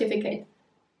certificate.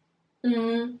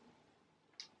 So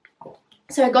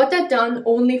I got that done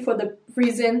only for the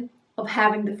reason of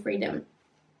having the freedom.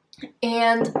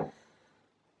 And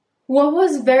what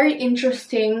was very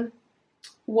interesting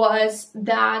was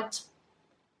that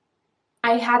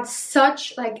I had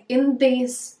such, like, in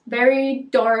these very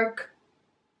dark,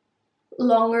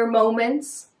 longer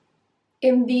moments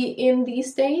in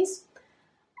these days,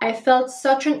 I felt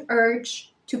such an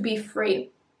urge to be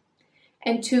free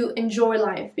and to enjoy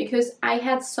life, because I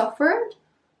had suffered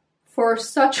for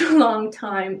such a long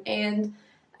time, and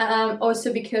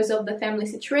also because of the family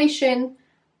situation,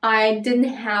 I didn't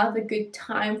have a good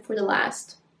time for the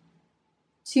last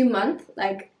 2 months,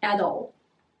 like, at all.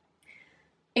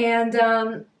 And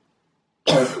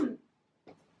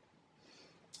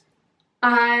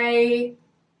I,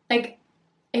 like,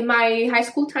 in my high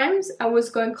school times, I was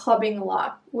going clubbing a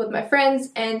lot with my friends,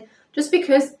 and just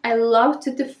because I loved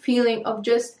the feeling of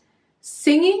just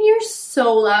singing your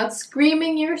soul out,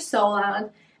 screaming your soul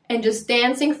out, and just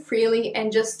dancing freely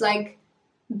and just like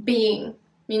being,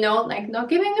 like not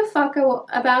giving a fuck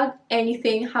about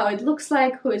anything, how it looks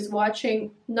like, who is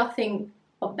watching, nothing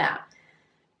of that.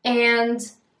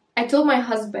 And I told my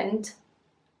husband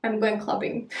I'm going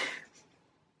clubbing.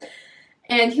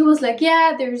 And he was like,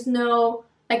 yeah, there's no,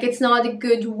 like, it's not a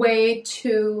good way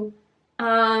to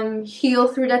heal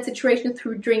through that situation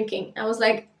through drinking. I was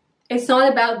like, it's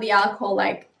not about the alcohol,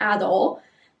 like, at all.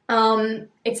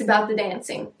 It's about the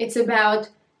dancing. It's about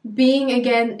being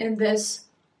again in this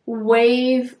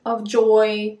wave of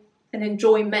joy and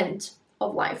enjoyment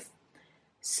of life.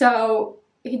 So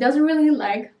he doesn't really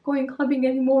like going clubbing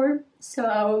anymore.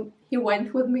 So he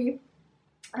went with me,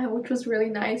 which was really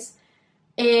nice.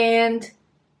 And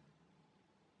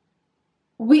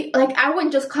I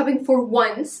went just clubbing for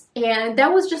once, and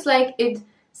that was just like, it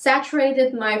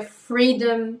saturated my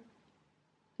freedom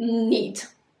need,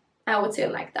 I would say,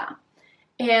 like that.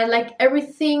 And like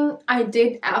everything I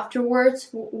did afterwards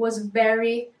was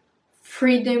very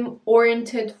freedom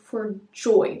oriented, for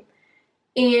joy.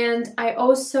 And I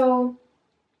also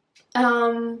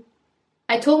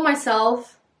I told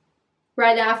myself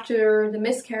right after the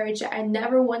miscarriage, I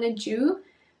never want to do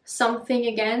something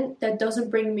again that doesn't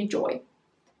bring me joy.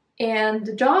 And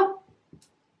the job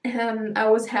I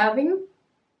was having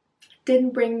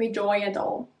didn't bring me joy at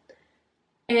all.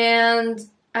 And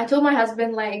I told my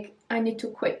husband, like, I need to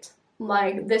quit.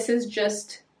 Like, this is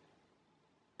just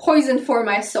poison for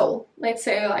my soul, let's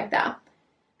say it like that.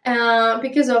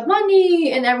 Because of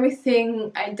money and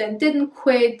everything, I then didn't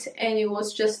quit, and it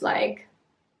was just like,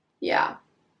 yeah.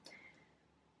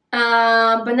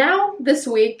 But now, this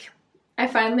week, I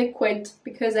finally quit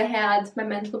because I had my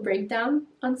mental breakdown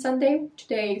on Sunday.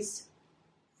 Today's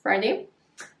Friday.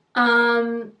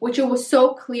 Which it was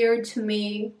so clear to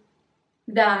me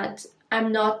that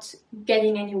I'm not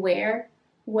getting anywhere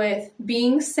with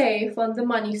being safe on the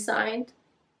money side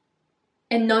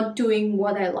and not doing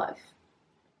what I love.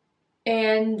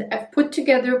 And I've put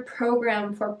together a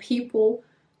program for people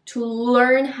to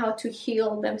learn how to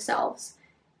heal themselves.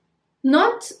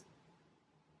 Not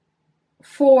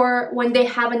for when they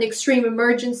have an extreme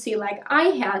emergency like I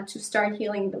had to start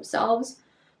healing themselves,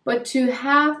 but to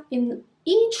have in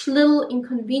each little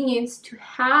inconvenience, to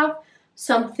have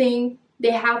something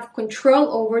they have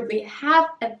control over. They have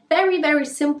a very, very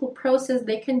simple process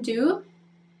they can do,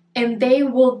 and they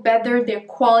will better their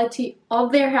quality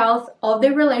of their health, of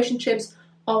their relationships,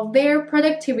 of their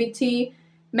productivity,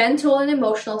 mental and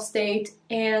emotional state.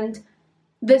 And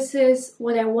this is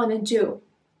what I want to do.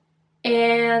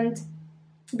 And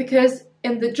because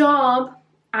in the job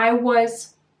I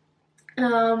was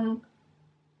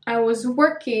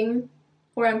working,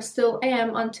 or I still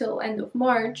am until end of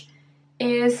March,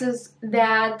 is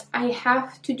that I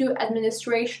have to do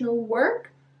administrational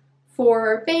work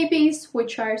for babies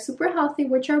which are super healthy,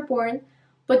 which are born,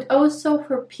 but also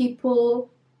for people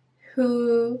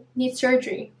who need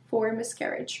surgery for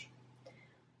miscarriage,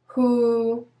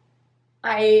 who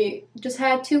I just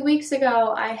had 2 weeks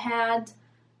ago.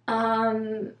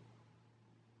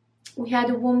 We had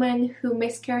a woman who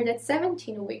miscarried at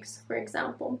 17 weeks, for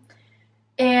example.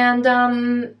 And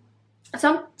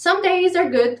some days are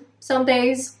good, some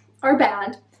days are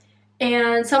bad,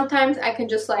 and sometimes I can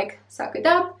just like suck it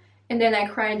up and then I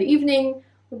cry in the evening.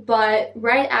 But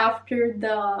right after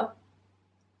the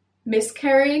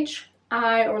miscarriage,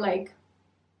 up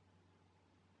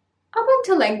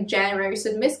until like January,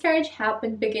 so the miscarriage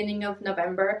happened beginning of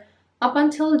November. Up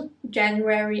until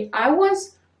January, I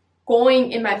was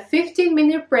going in my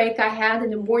 15-minute break I had in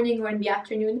the morning or in the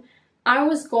afternoon. I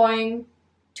was going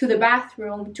to the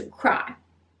bathroom to cry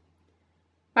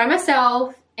by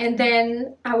myself, and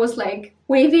then I was like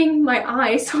waving my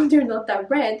eyes so they're not that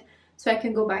red so I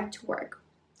can go back to work.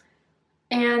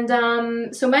 And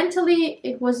so mentally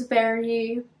it was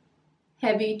very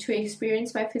heavy to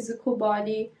experience. My physical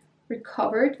body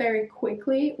recovered very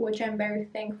quickly, which I'm very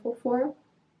thankful for.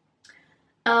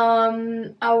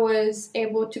 I was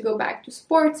able to go back to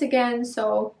sports again,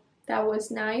 so that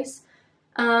was nice.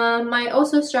 I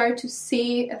also started to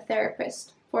see a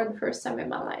therapist for the first time in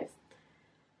my life.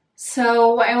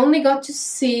 So I only got to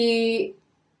see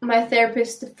my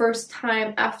therapist the first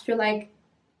time after like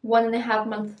 1.5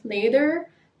 months later,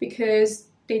 because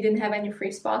they didn't have any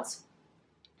free spots.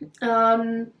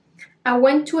 I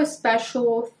went to a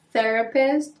special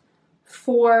therapist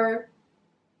for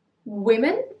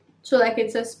women. So like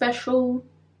it's a special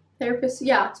therapist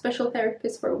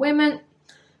for women,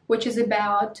 which is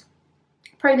about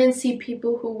pregnancy,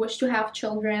 people who wish to have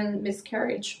children,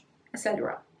 miscarriage,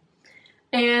 etc.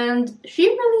 And she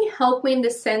really helped me in the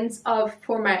sense of,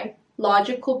 for my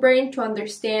logical brain to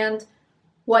understand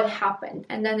what happened.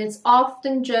 And then it's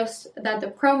often just that the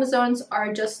chromosomes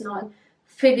are just not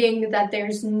fitting, that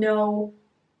there's no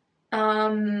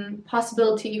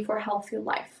possibility for healthy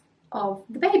life of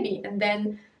the baby. And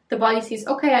then the body says,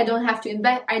 okay, I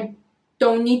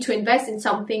don't need to invest in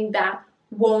something that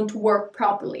won't work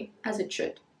properly as it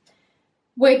should.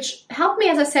 Which helped me,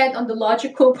 as I said, on the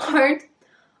logical part.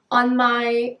 On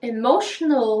my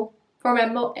emotional,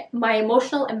 my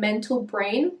emotional and mental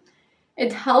brain,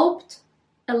 it helped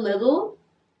a little,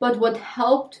 but what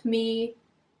helped me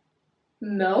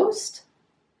most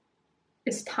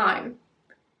is time.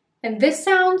 And this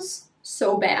sounds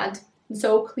so bad,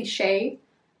 so cliche,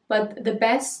 but the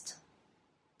best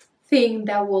thing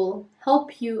that will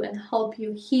help you and help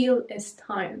you heal is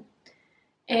time.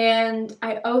 And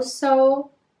I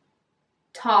also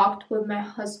talked with my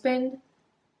husband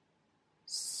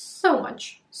so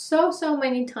much, so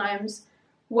many times,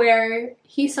 where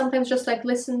he sometimes just like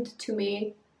listened to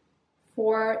me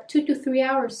for 2 to 3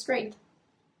 hours straight.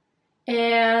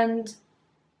 And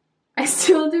I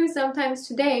still do sometimes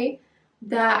today,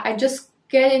 that I just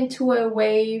get into a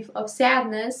wave of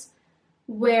sadness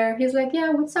where he's like, yeah,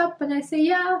 what's up? And I say,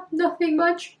 yeah, nothing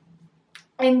much.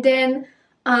 And then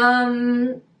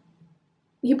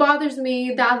he bothers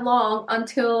me that long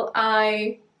until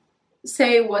I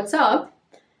say what's up,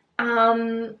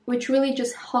 which really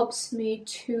just helps me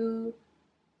to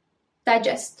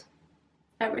digest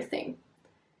everything.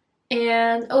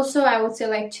 And also, I would say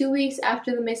like 2 weeks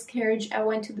after the miscarriage, I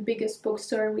went to the biggest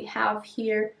bookstore we have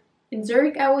here in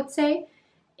Zurich, I would say,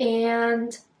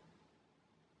 and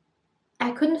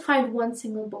I couldn't find one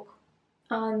single book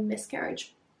on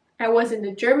miscarriage. I was in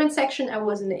the German section, I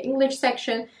was in the English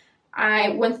section, I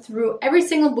went through every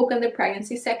single book in the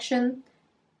pregnancy section,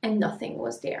 and nothing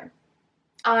was there.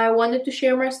 I wanted to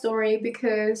share my story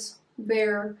because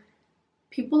there are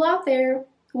people out there,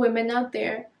 women out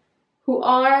there, who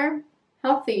are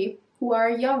healthy, who are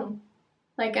young.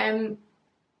 Like, I'm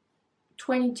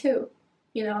 22,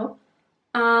 you know?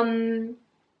 And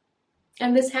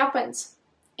this happens.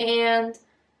 And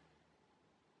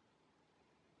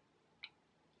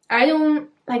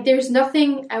there's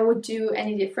nothing I would do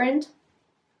any different,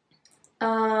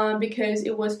 because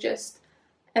it was just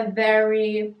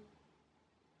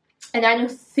and I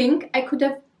don't think I could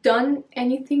have done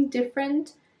anything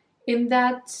different in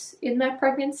my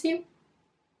pregnancy.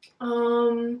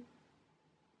 So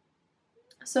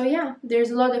yeah,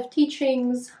 there's a lot of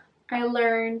teachings I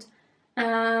learned.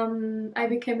 I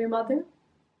became a mother,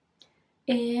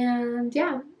 and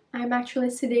yeah, I'm actually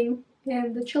sitting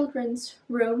in the children's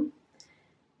room,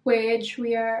 which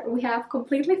we have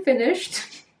completely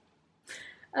finished.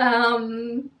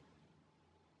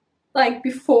 Like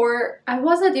before, I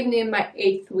wasn't even in my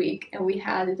 8th week and we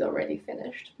had it already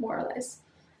finished, more or less.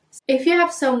 If you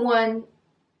have someone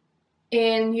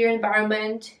in your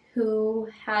environment who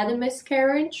had a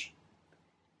miscarriage,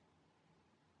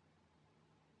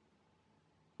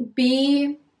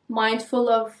 be mindful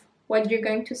of what you're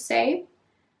going to say,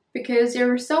 because there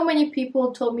were so many people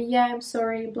who told me, yeah, I'm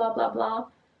sorry, blah, blah, blah,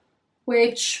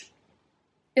 which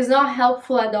is not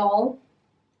helpful at all.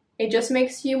 It just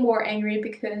makes you more angry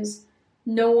because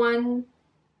no one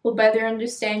will better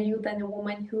understand you than a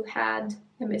woman who had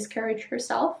a miscarriage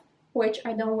herself, which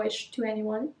I don't wish to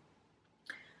anyone.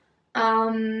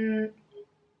 But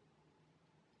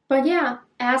yeah,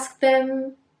 ask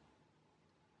them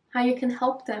how you can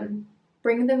help them.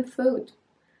 Bring them food.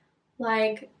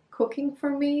 Like cooking for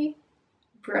me,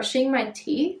 brushing my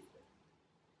teeth,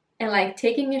 and like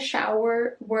taking a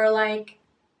shower were like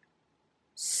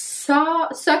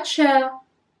such a,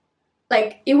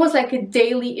 like, it was like a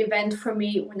daily event for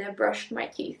me when I brushed my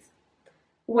teeth,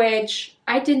 which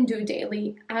I didn't do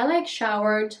daily. I like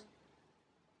showered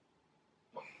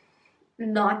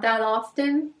not that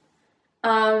often.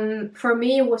 For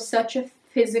me, it was such a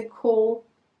physical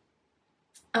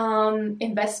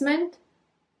investment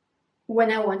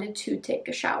when I wanted to take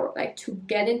a shower, like to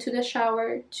get into the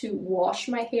shower, to wash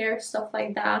my hair, stuff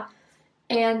like that.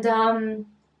 And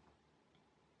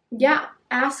yeah,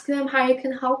 ask them how you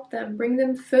can help them, bring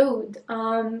them food.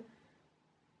 And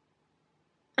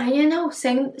you know,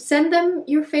 send them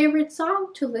your favorite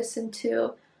song to listen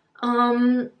to.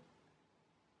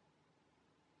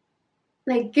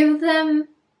 Like give them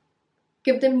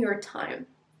your time.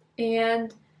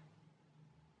 And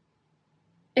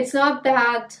it's not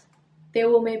that they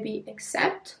will maybe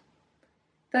accept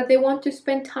that they want to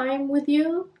spend time with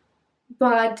you,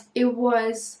 but it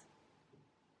was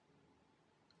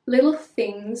little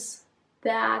things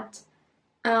that,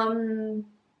 now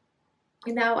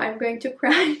I'm going to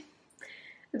cry,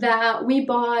 that we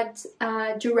bought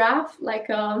a giraffe, like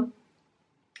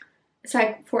it's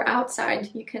like for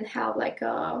outside, you can have like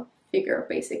a figure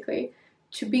basically,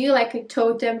 to be like a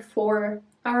totem for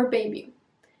our baby.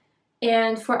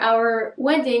 And for our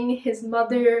wedding, his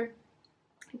mother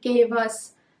gave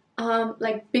us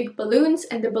like big balloons,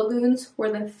 and the balloons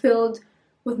were then filled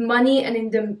with money, and in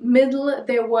the middle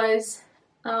there was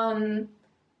a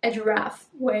giraffe,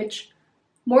 which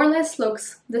more or less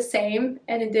looks the same,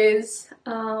 and it is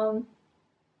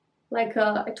like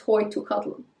a toy to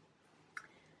cuddle.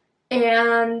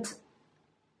 And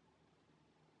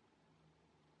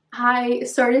I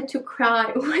started to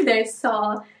cry when I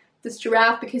saw this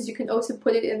giraffe, because you can also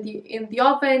put it in the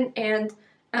oven, and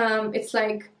it's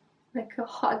like a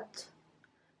hot,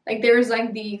 like there's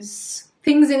like these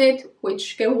things in it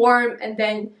which get warm, and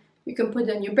then you can put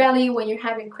it on your belly when you're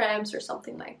having cramps or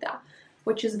something like that,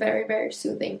 which is very, very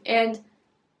soothing. And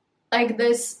like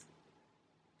this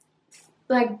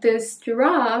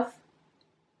giraffe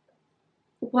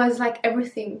was like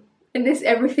everything, and is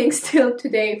everything still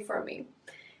today for me.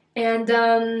 And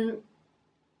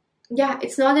yeah,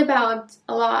 it's not about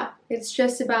a lot, it's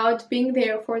just about being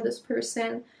there for this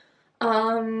person,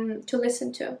 to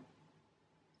listen to,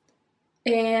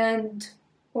 and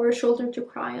or a shoulder to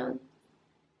cry on.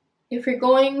 If you're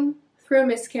going through a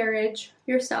miscarriage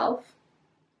yourself,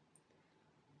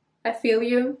 I feel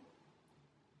you.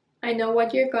 I know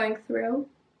what you're going through.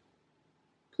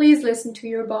 Please listen to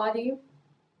your body,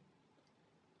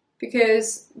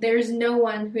 because there's no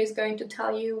one who is going to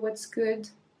tell you what's good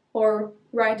or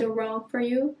right or wrong for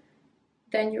you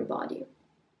than your body.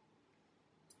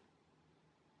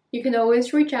 You can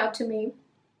always reach out to me.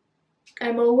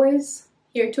 I'm always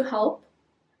here to help.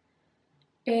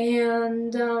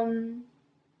 And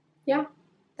yeah,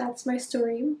 that's my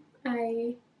story.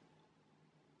 I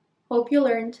hope you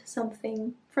learned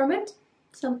something from it,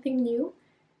 something new,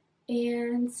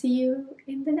 and see you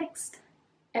in the next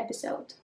episode.